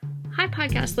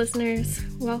podcast listeners.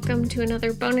 Welcome to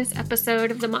another bonus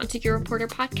episode of the Montague Reporter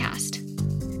podcast.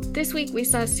 This week we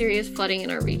saw serious flooding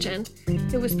in our region.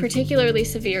 It was particularly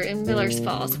severe in Millers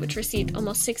Falls, which received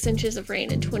almost 6 inches of rain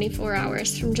in 24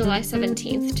 hours from July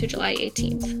 17th to July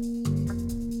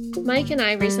 18th. Mike and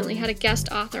I recently had a guest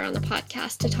author on the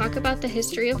podcast to talk about the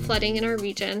history of flooding in our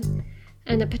region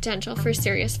and the potential for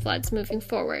serious floods moving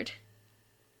forward.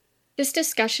 This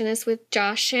discussion is with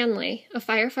Josh Shanley, a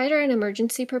firefighter and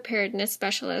emergency preparedness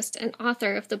specialist and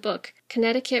author of the book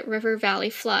Connecticut River Valley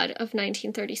Flood of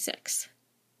 1936.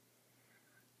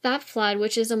 That flood,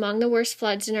 which is among the worst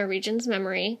floods in our region's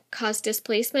memory, caused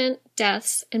displacement,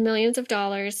 deaths, and millions of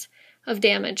dollars of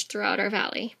damage throughout our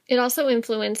valley. It also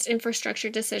influenced infrastructure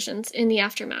decisions in the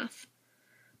aftermath.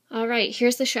 All right,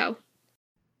 here's the show.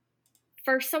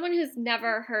 For someone who's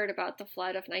never heard about the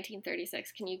flood of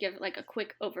 1936, can you give a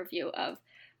quick overview of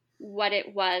what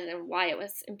it was and why it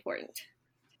was important?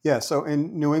 Yeah, so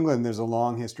in New England, there's a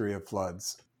long history of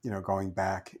floods, going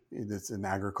back. It's an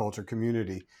agriculture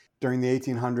community. During the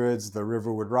 1800s, the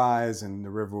river would rise and the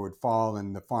river would fall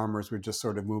and the farmers would just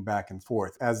sort of move back and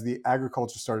forth. As the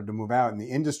agriculture started to move out and the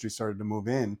industry started to move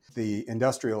in, the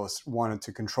industrialists wanted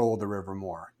to control the river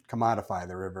more. Commodify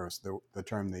the river is the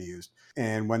term they used.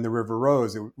 And when the river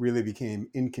rose, it really became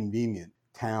inconvenient.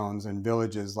 Towns and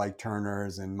villages like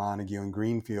Turner's and Montague and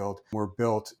Greenfield were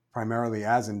built primarily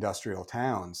as industrial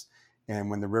towns. And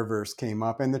when the rivers came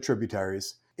up and the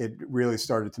tributaries, it really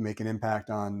started to make an impact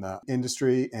on the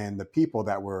industry and the people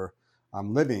that were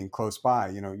living close by.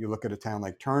 You look at a town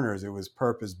like Turner's, it was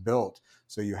purpose built.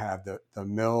 So you have the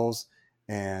mills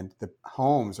and the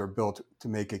homes are built to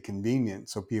make it convenient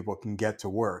so people can get to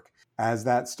work. As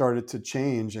that started to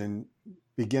change, and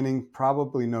beginning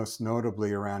probably most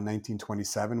notably around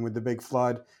 1927 with the big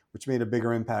flood, which made a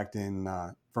bigger impact in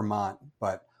Vermont,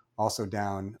 but also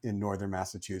down in northern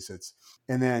Massachusetts.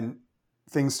 And then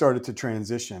things started to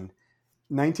transition.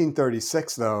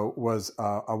 1936, though, was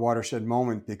a watershed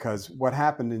moment because what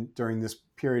happened during this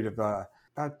period of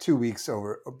about 2 weeks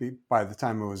by the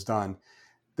time it was done,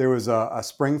 there was a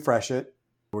spring freshet,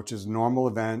 which is a normal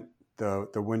event. The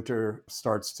winter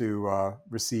starts to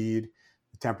recede,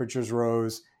 the temperatures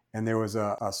rose, and there was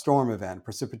a storm event,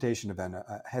 precipitation event,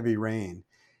 a heavy rain.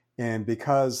 And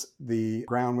because the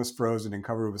ground was frozen and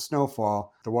covered with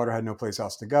snowfall, the water had no place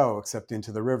else to go except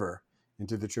into the river,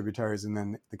 into the tributaries, and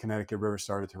then the Connecticut River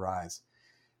started to rise.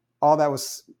 All that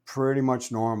was pretty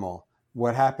much normal.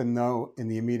 What happened, though, in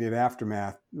the immediate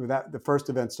aftermath, the first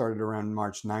event started around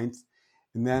March 9th,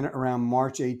 and then around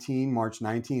March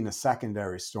 19, a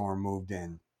secondary storm moved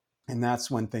in. And that's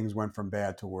when things went from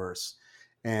bad to worse.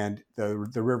 And the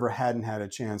river hadn't had a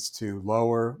chance to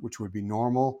lower, which would be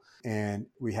normal. And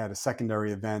we had a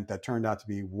secondary event that turned out to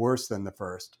be worse than the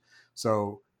first.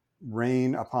 So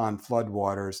rain upon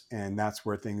floodwaters, and that's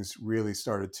where things really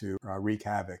started to wreak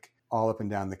havoc all up and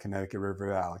down the Connecticut River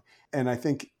Valley. And I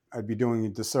think I'd be doing a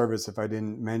disservice if I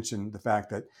didn't mention the fact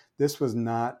that this was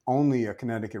not only a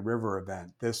Connecticut River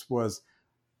event. This was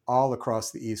all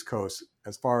across the East Coast,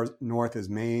 as far north as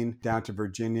Maine, down to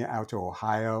Virginia, out to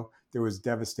Ohio. There was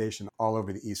devastation all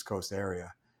over the East Coast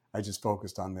area. I just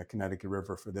focused on the Connecticut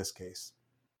River for this case.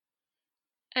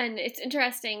 And it's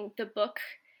interesting, the book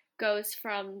goes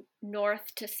from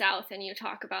north to south, and you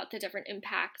talk about the different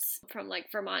impacts from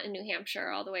Vermont and New Hampshire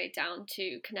all the way down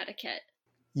to Connecticut.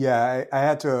 Yeah, I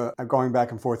had to, going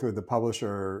back and forth with the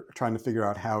publisher, trying to figure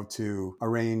out how to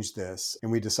arrange this. And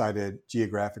we decided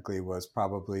geographically was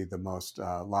probably the most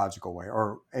logical way,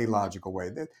 or a logical way.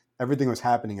 Everything was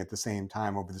happening at the same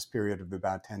time over this period of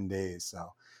about 10 days. So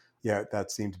yeah,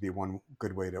 that seemed to be one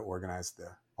good way to organize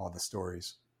all the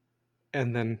stories.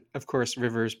 And then, of course,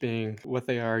 rivers being what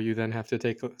they are, you then have to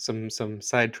take some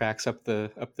side tracks up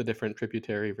the different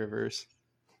tributary rivers.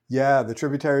 Yeah, the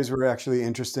tributaries were actually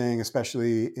interesting,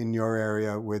 especially in your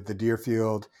area with the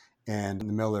Deerfield and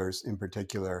the Millers in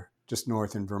particular, just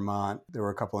north in Vermont. There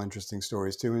were a couple interesting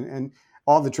stories too. And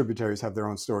all the tributaries have their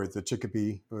own stories. The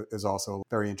Chicopee is also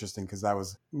very interesting because that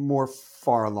was more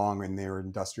far along in their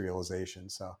industrialization.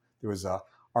 So there was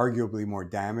arguably more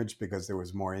damage because there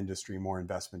was more industry, more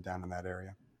investment down in that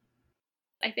area.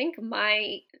 I think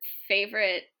my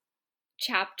favorite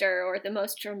chapter, or the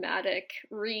most dramatic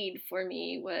read for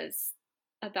me, was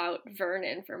about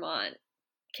Vernon, Vermont.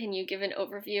 Can you give an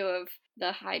overview of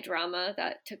the high drama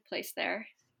that took place there?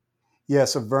 Yeah,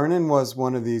 so Vernon was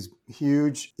one of these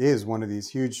huge, is one of these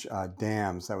huge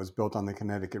dams that was built on the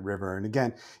Connecticut River. And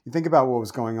again, you think about what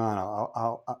was going on.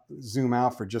 I'll zoom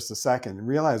out for just a second and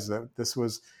realize that this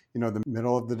was, the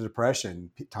middle of the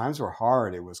Depression. Times were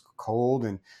hard. It was cold,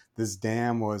 and this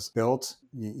dam was built.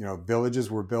 Villages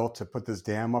were built to put this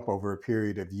dam up over a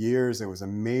period of years. It was a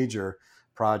major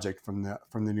project from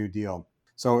the New Deal.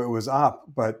 So it was up,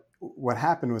 but what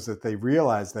happened was that they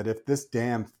realized that if this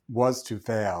dam was to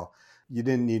fail, you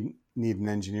didn't need an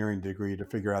engineering degree to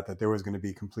figure out that there was going to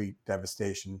be complete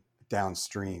devastation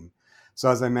downstream. So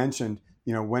as I mentioned,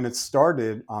 when it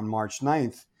started on March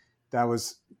 9th, that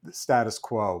was the status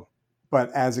quo.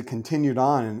 But as it continued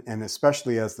on, and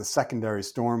especially as the secondary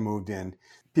storm moved in,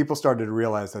 people started to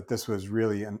realize that this was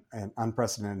really an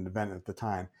unprecedented event at the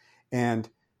time. And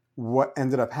what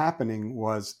ended up happening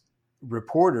was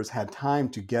reporters had time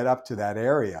to get up to that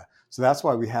area. So that's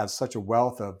why we have such a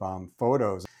wealth of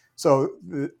photos. So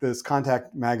this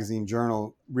Contact Magazine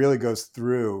journal really goes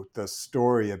through the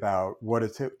story about what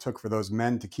it took for those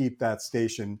men to keep that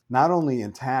station not only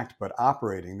intact, but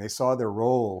operating. They saw their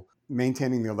role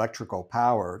maintaining the electrical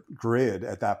power grid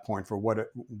at that point for what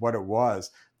it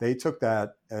was. They took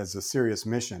that as a serious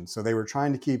mission. So they were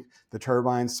trying to keep the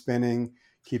turbines spinning,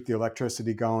 keep the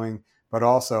electricity going, but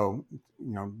also,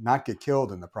 not get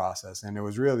killed in the process. And it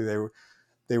was really,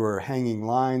 they were hanging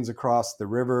lines across the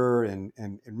river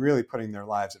and really putting their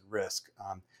lives at risk.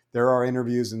 There are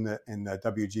interviews in the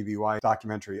WGBY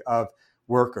documentary of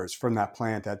workers from that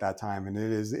plant at that time, and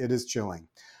it is chilling.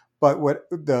 But what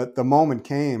the moment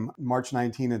came, March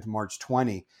 19 into March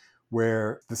 20,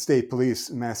 where the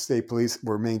Mass State Police,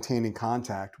 were maintaining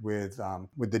contact with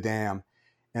the dam,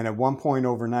 and at one point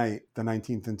overnight, the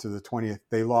 19th into the 20th,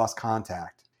 they lost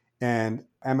contact, and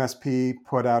MSP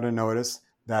put out a notice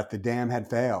that the dam had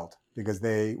failed because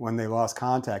when they lost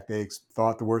contact, they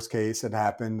thought the worst case had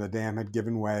happened. The dam had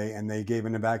given way, and they gave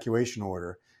an evacuation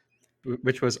order,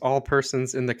 which was all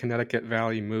persons in the Connecticut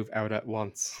Valley move out at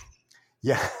once.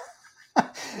 Yeah.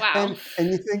 Wow. And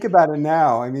you think about it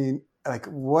now. I mean, like,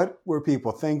 what were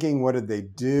people thinking? What did they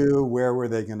do? Where were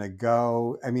they going to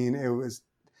go? I mean,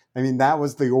 that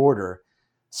was the order.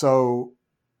 So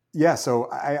yeah, so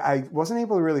I wasn't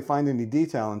able to really find any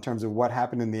detail in terms of what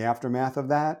happened in the aftermath of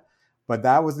that, but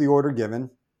that was the order given,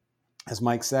 as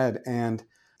Mike said. And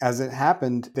as it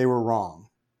happened, they were wrong.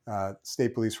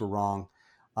 State police were wrong.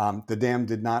 The dam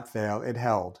did not fail. It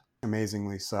held,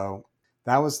 amazingly so.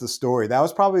 That was the story. That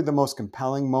was probably the most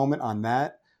compelling moment on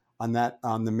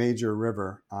the major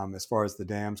river, as far as the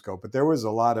dams go. But there was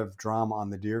a lot of drama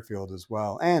on the Deerfield as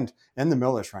well, and the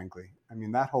Millers, frankly. I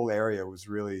mean, that whole area was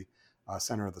really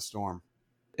center of the storm.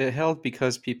 It held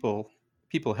because people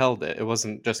held it. It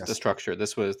wasn't just a Yes. structure.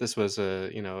 This was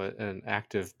an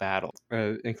active battle,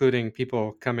 including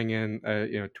people coming in.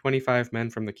 25 men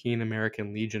from the Keene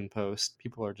American Legion post.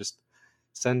 People are just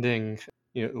sending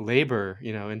labor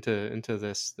into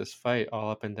this fight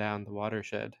all up and down the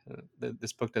watershed.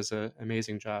 This book does an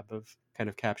amazing job of kind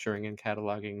of capturing and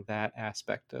cataloging that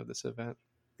aspect of this event.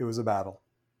 It was a battle.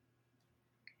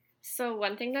 So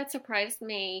one thing that surprised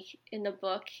me in the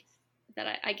book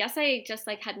that I guess I just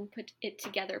hadn't put it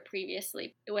together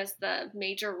previously, it was the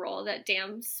major role that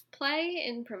dams play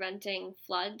in preventing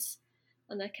floods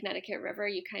on the Connecticut River.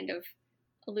 You kind of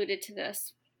alluded to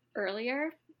this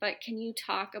earlier, but can you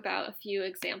talk about a few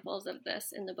examples of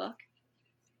this in the book?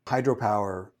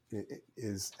 Hydropower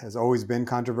has always been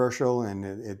controversial, and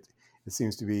it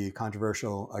seems to be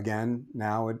controversial again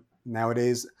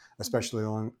nowadays, especially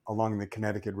along the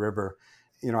Connecticut River.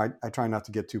 I try not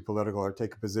to get too political or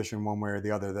take a position one way or the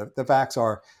other. The facts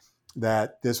are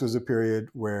that this was a period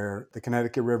where the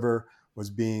Connecticut River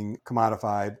was being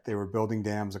commodified. They were building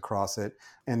dams across it.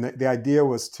 And the idea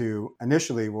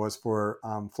initially was for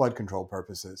flood control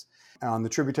purposes. On the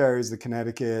tributaries, the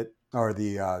Connecticut, or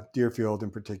the Deerfield in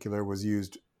particular, was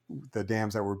used. The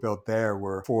dams that were built there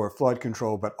were for flood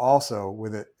control, but also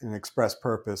with an express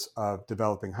purpose of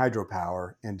developing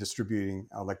hydropower and distributing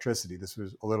electricity. This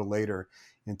was a little later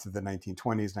into the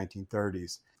 1920s,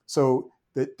 1930s. So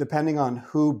depending on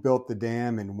who built the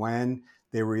dam and when,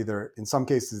 they were either, in some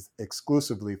cases,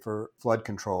 exclusively for flood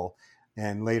control,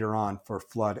 and later on for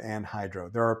flood and hydro.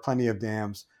 There are plenty of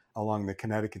dams along the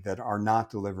Connecticut that are not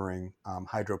delivering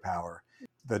hydropower.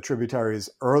 The tributaries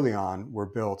early on were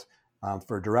built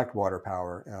for direct water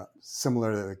power,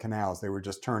 similar to the canals. They were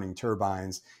just turning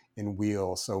turbines in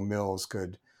wheels so mills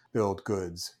could build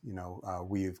goods,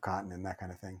 weave cotton and that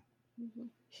kind of thing. Mm-hmm.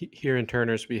 Here in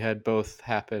Turner's, we had both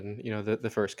happen. The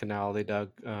first canal they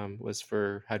dug was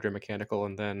for hydromechanical,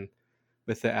 and then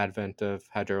with the advent of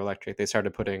hydroelectric, they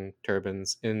started putting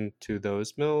turbines into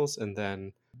those mills, and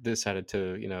then decided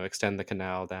to, extend the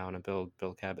canal down and build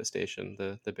Cabot Station,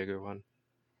 the bigger one.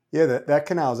 Yeah, that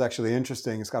canal is actually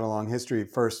interesting. It's got a long history.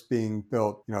 First being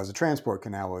built, as a transport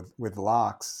canal with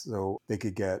locks, so they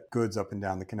could get goods up and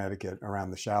down the Connecticut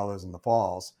around the shallows and the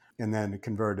falls, and then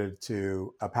converted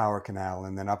to a power canal,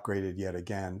 and then upgraded yet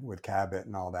again with Cabot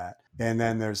and all that. And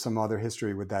then there's some other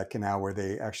history with that canal where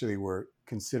they actually were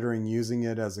considering using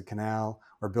it as a canal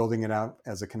or building it out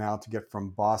as a canal to get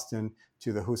from Boston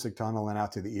to the Hoosick Tunnel and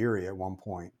out to the Erie at one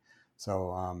point.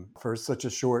 So for such a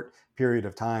short period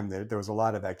of time, there was a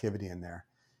lot of activity in there.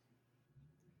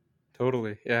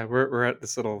 Totally. Yeah, we're at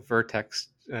this little vertex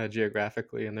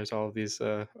geographically, and there's all of these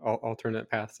alternate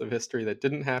paths of history that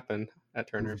didn't happen at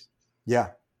Turner's. Yeah,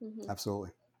 absolutely.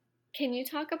 Can you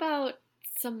talk about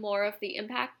some more of the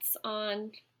impacts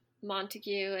on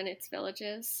Montague and its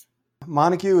villages?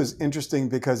 Montague is interesting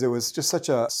because it was just such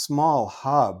a small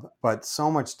hub, but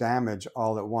so much damage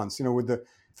all at once. With the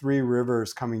three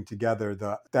rivers coming together,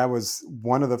 that was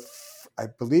one of the, I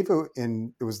believe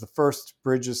it was the first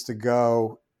bridges to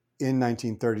go in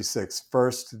 1936.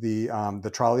 First,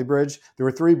 the trolley bridge. There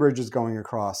were three bridges going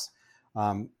across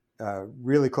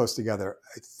really close together.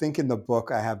 I think in the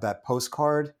book I have that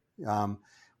postcard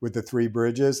with the three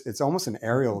bridges. It's almost an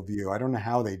aerial view. I don't know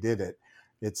how they did it.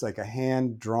 It's like a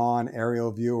hand-drawn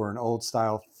aerial view or an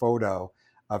old-style photo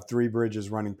of three bridges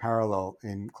running parallel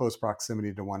in close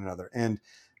proximity to one another. And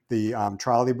the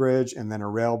trolley bridge, and then a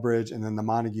rail bridge, and then the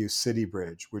Montague City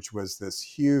Bridge, which was this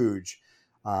huge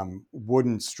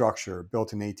wooden structure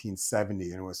built in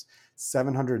 1870. And it was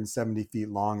 770 feet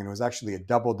long, and it was actually a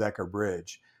double-decker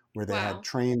bridge where they had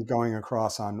trains going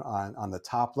across on the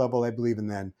top level, I believe, and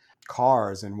then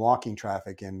cars and walking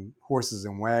traffic and horses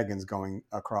and wagons going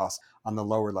across on the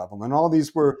lower level. And all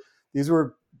these were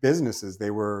businesses.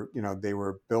 They were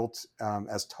built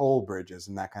as toll bridges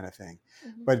and that kind of thing.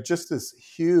 But just this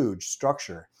huge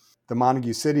structure. The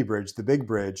Montague City Bridge, the big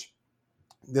bridge,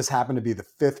 this happened to be the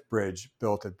fifth bridge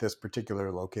built at this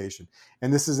particular location.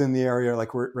 And this is in the area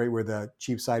like right where the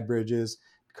Cheapside Bridge is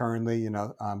currently,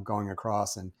 going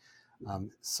across, and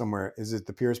somewhere, is it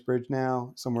the Pierce Bridge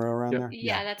now? Somewhere around there?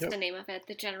 Yeah, that's the name of it,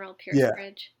 the General Pierce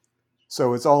Bridge.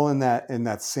 So it's all in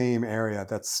that same area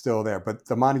that's still there. But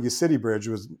the Montague City Bridge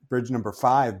was bridge number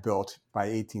 5 built by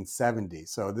 1870.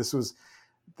 So this was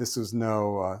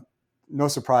no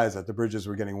surprise that the bridges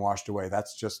were getting washed away.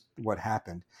 That's just what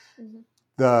happened.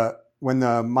 When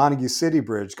the Montague City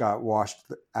Bridge got washed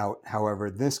out, however,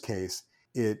 in this case,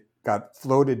 it got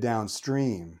floated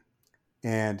downstream,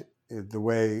 and the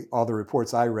way all the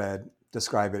reports I read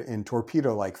describe it in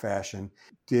torpedo-like fashion,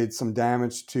 did some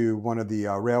damage to one of the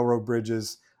railroad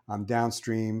bridges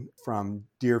downstream from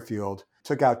Deerfield.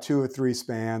 Took out 2 or 3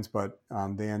 spans, but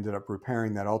they ended up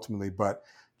repairing that ultimately, but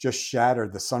just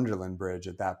shattered the Sunderland Bridge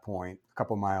at that point, a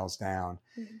couple miles down.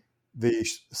 The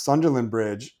Sunderland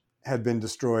Bridge had been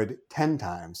destroyed 10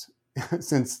 times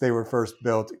since they were first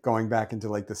built, going back into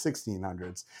like the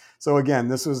 1600s. So again,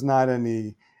 this was not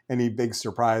any big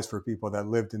surprise for people that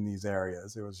lived in these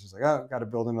areas. It was just like, got to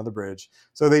build another bridge.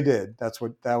 So they did.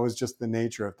 That was just the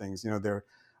nature of things. They're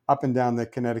up and down the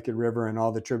Connecticut River and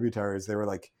all the tributaries.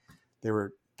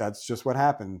 That's just what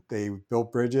happened. They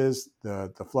built bridges.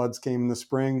 The floods came in the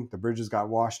spring. The bridges got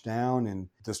washed down and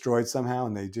destroyed somehow,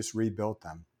 and they just rebuilt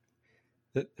them.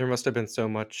 There must have been so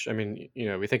much. I mean,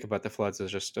 we think about the floods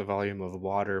as just a volume of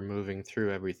water moving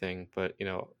through everything, but,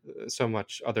 so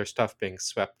much other stuff being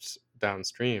swept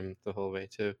downstream the whole way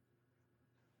too.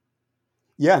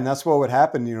 Yeah, and that's what would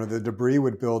happen. The debris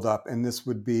would build up, and this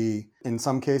would be, in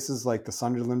some cases, like the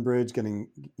Sunderland Bridge getting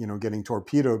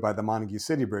torpedoed by the Montague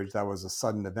City Bridge. That was a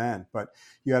sudden event. But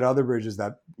you had other bridges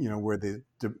that, where the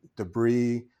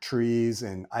debris, trees,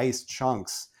 and ice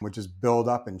chunks would just build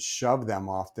up and shove them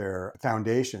off their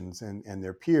foundations and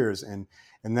their piers, and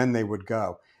then they would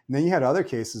go. And then you had other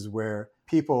cases where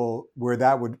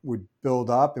that would build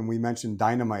up, and we mentioned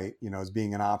dynamite, as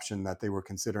being an option that they were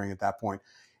considering at that point.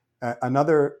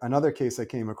 Another case I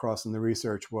came across in the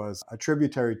research was a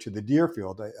tributary to the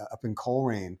Deerfield up in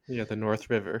Coleraine. Yeah, the North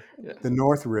River. Yeah. The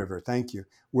North River, thank you,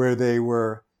 where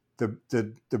the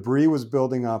debris was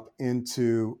building up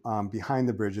into behind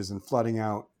the bridges and flooding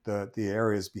out the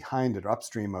areas behind it,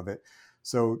 upstream of it.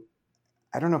 So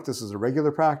I don't know if this was a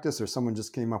regular practice or someone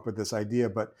just came up with this idea,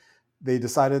 but they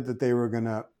decided that they were going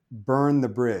to burn the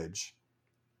bridge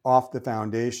off the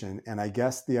foundation. And I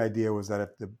guess the idea was that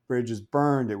if the bridge is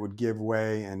burned, it would give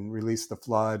way and release the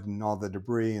flood and all the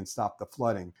debris and stop the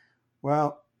flooding.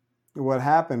 Well, what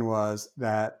happened was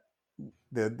that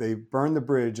they burned the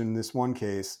bridge in this one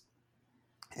case,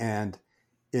 and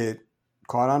It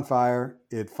caught on fire.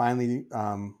 It finally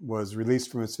was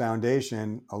released from its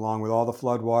foundation, along with all the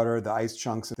flood water, the ice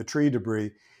chunks, the tree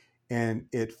debris, and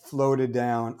it floated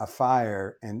down a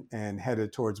fire and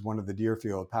headed towards one of the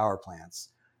Deerfield power plants.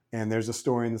 And there's a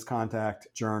story in this contact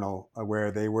journal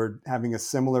where they were having a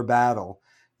similar battle,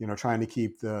 trying to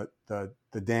keep the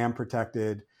dam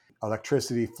protected,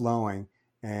 electricity flowing.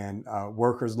 And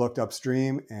workers looked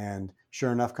upstream, and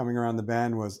sure enough, coming around the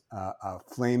bend was a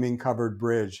flaming covered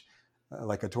bridge,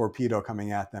 like a torpedo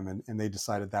coming at them. And they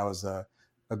decided that was a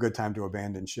good time to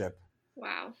abandon ship.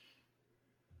 Wow.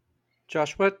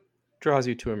 Josh, what draws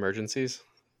you to emergencies?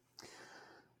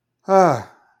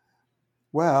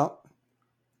 Well,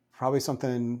 probably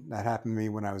something that happened to me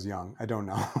when I was young. I don't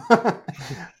know.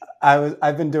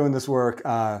 I've been doing this work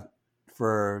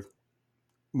for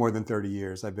more than 30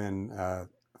 years. I've been a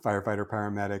firefighter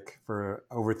paramedic for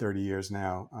over 30 years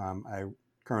now. I'm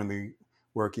currently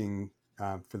working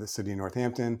for the city of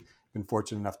Northampton. Been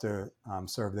fortunate enough to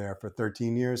serve there for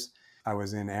 13 years. I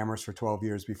was in Amherst for 12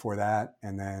 years before that.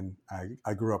 And then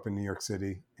I grew up in New York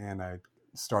City, and I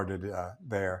started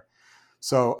there.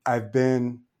 So I've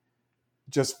been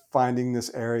just finding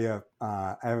this area.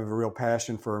 I have a real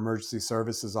passion for emergency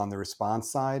services on the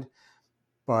response side.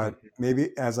 But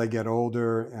maybe as I get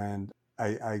older, and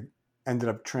I ended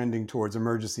up trending towards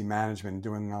emergency management,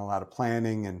 doing a lot of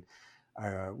planning, and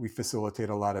we facilitate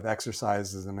a lot of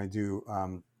exercises, and I do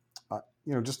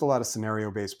just a lot of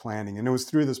scenario-based planning. And it was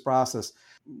through this process,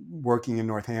 working in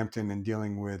Northampton and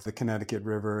dealing with the Connecticut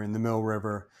River and the Mill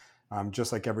River,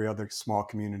 just like every other small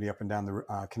community up and down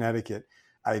the Connecticut,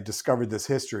 I discovered this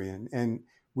history. And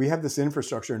we have this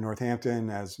infrastructure in Northampton,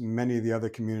 as many of the other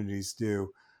communities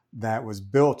do, that was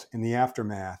built in the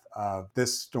aftermath of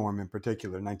this storm in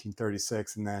particular,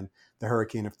 1936, and then the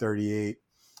hurricane of 38.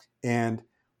 And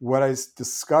what I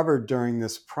discovered during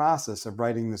this process of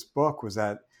writing this book was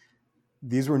that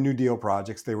these were New Deal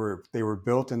projects. They were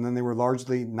built, and then they were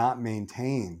largely not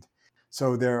maintained.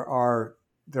 So there are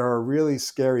really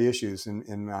scary issues,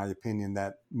 in my opinion,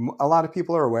 that a lot of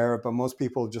people are aware of, but most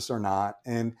people just are not.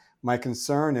 And my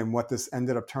concern, and what this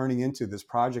ended up turning into, this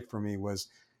project for me, was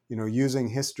using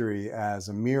history as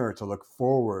a mirror to look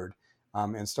forward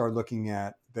and start looking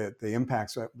at the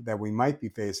impacts that we might be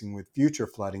facing with future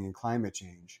flooding and climate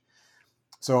change.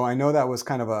 So I know that was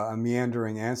kind of a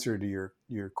meandering answer to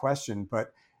your question,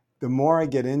 but the more I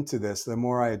get into this, the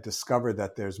more I discover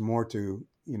that there's more to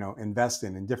invest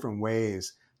in different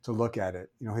ways to look at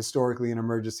it. Historically in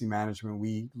emergency management,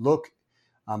 we look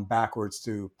backwards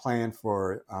to plan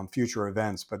for future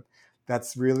events, but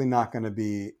that's really not going to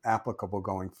be applicable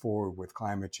going forward with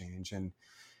climate change, and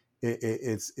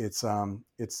it's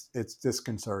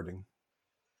disconcerting.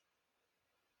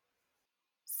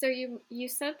 So you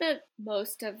said that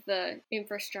most of the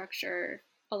infrastructure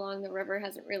along the river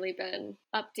hasn't really been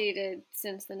updated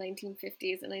since the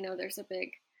 1950s, and I know there's a big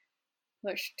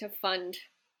push to fund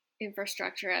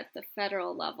infrastructure at the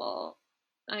federal level.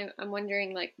 I'm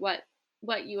wondering, like,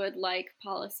 what you would like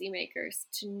policymakers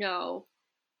to know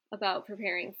about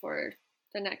preparing for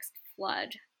the next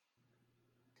flood.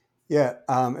 Yeah,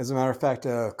 as a matter of fact,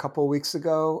 a couple of weeks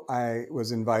ago, I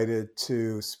was invited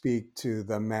to speak to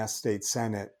the Mass State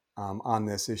Senate on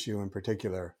this issue in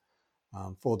particular.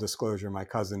 Full disclosure, my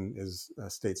cousin is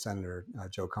State Senator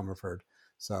Joe Comerford.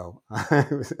 So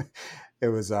I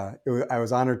was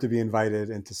honored to be invited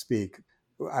and to speak.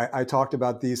 I talked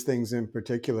about these things in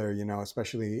particular,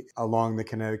 especially along the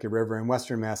Connecticut River and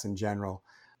Western Mass in general.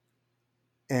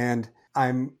 And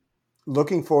I'm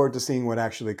looking forward to seeing what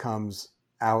actually comes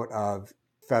out of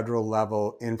federal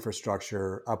level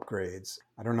infrastructure upgrades.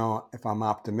 I don't know if I'm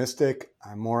optimistic.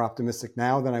 I'm more optimistic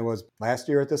now than I was last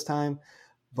year at this time,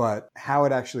 but how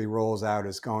it actually rolls out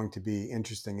is going to be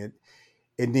interesting.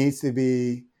 It needs to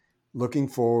be looking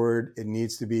forward. It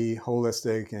needs to be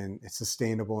holistic and it's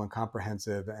sustainable and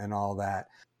comprehensive and all that.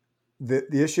 The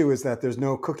issue is that there's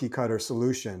no cookie cutter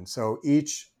solution. So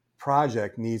each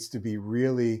project needs to be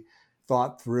really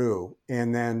thought through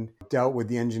and then dealt with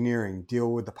the engineering,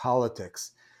 deal with the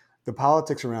politics. The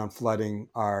politics around flooding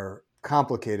are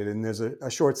complicated, and there's a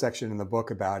short section in the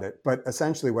book about it. But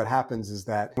essentially what happens is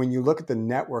that when you look at the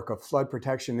network of flood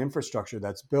protection infrastructure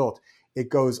that's built, it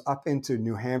goes up into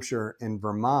New Hampshire and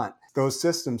Vermont. Those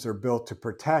systems are built to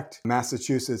protect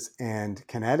Massachusetts and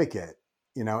Connecticut,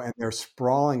 and they're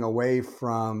sprawling away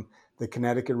from the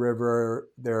Connecticut River.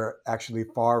 They're actually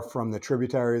far from the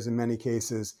tributaries in many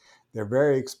cases. They're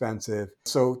very expensive.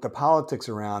 So the politics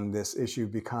around this issue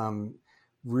become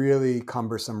really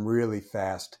cumbersome really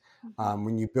fast.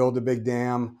 When you build a big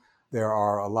dam, there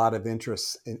are a lot of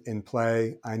interests in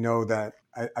play. I know that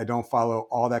I don't follow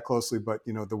all that closely, but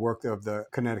the work of the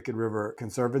Connecticut River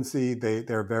Conservancy,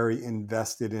 they're very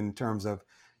invested in terms of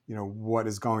what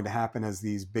is going to happen as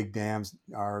these big dams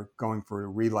are going for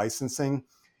relicensing.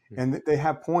 And they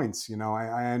have points.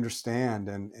 I understand,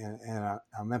 and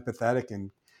I'm empathetic,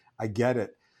 and I get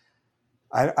it.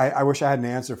 I wish I had an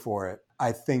answer for it.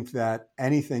 I think that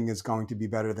anything is going to be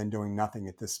better than doing nothing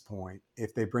at this point.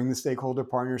 If they bring the stakeholder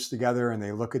partners together and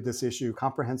they look at this issue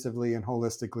comprehensively and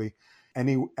holistically,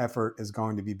 any effort is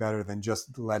going to be better than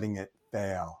just letting it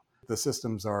fail. The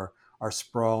systems are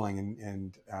sprawling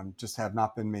and just have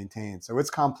not been maintained. So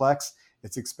it's complex,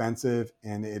 it's expensive,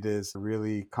 and it is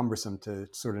really cumbersome to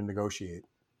sort of negotiate.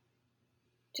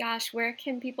 Josh, where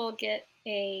can people get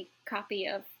a copy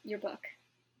of your book?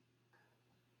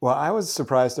 Well, I was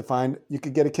surprised to find you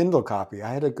could get a Kindle copy.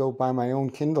 I had to go buy my own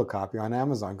Kindle copy on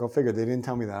Amazon. Go figure. They didn't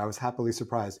tell me that. I was happily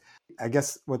surprised. I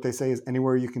guess what they say is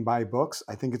anywhere you can buy books.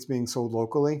 I think it's being sold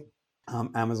locally.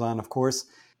 Amazon, of course.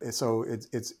 So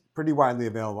it's pretty widely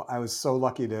available. I was so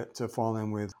lucky to fall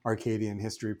in with Arcadian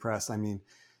History Press. I mean,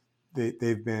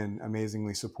 they've been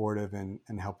amazingly supportive and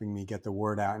helping me get the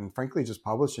word out, and frankly, just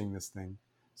publishing this thing.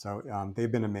 So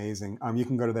they've been amazing. You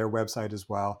can go to their website as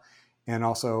well. And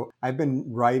also, I've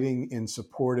been writing in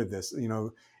support of this.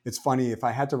 It's funny, if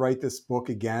I had to write this book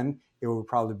again, it would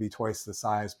probably be twice the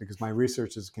size because my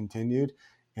research has continued.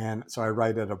 And so I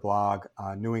write at a blog,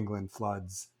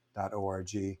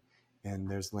 newenglandfloods.org, and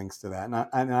there's links to that.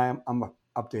 And I'm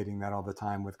updating that all the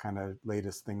time with kind of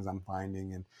latest things I'm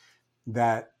finding. And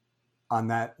that on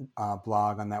that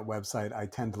blog, on that website, I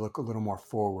tend to look a little more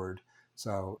forward.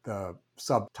 So the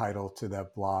subtitle to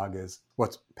that blog is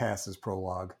What's Past is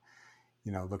Prologue.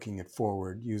 Looking at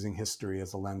forward, using history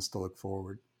as a lens to look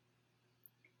forward.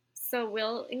 So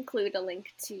we'll include a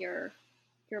link to your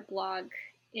blog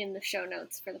in the show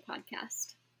notes for the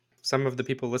podcast. Some of the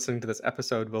people listening to this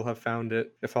episode will have found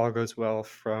it, if all goes well,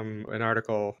 from an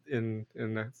article in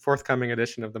the forthcoming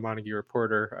edition of the Montague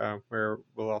Reporter, where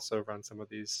we'll also run some of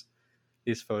these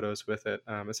photos with it.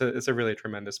 It's a really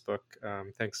tremendous book.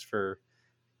 Thanks for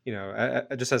I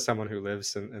just as someone who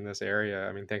lives in this area,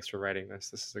 I mean, thanks for writing this.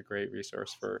 This is a great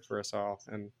resource for us all.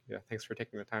 And yeah, thanks for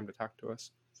taking the time to talk to us.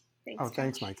 Thanks,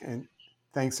 thanks, Mike. And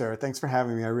thanks, Sarah. Thanks for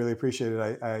having me. I really appreciate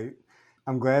it.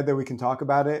 I'm glad that we can talk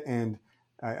about it. And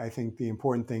I think the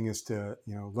important thing is to,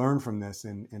 learn from this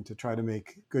and to try to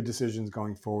make good decisions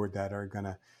going forward that are going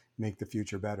to make the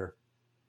future better.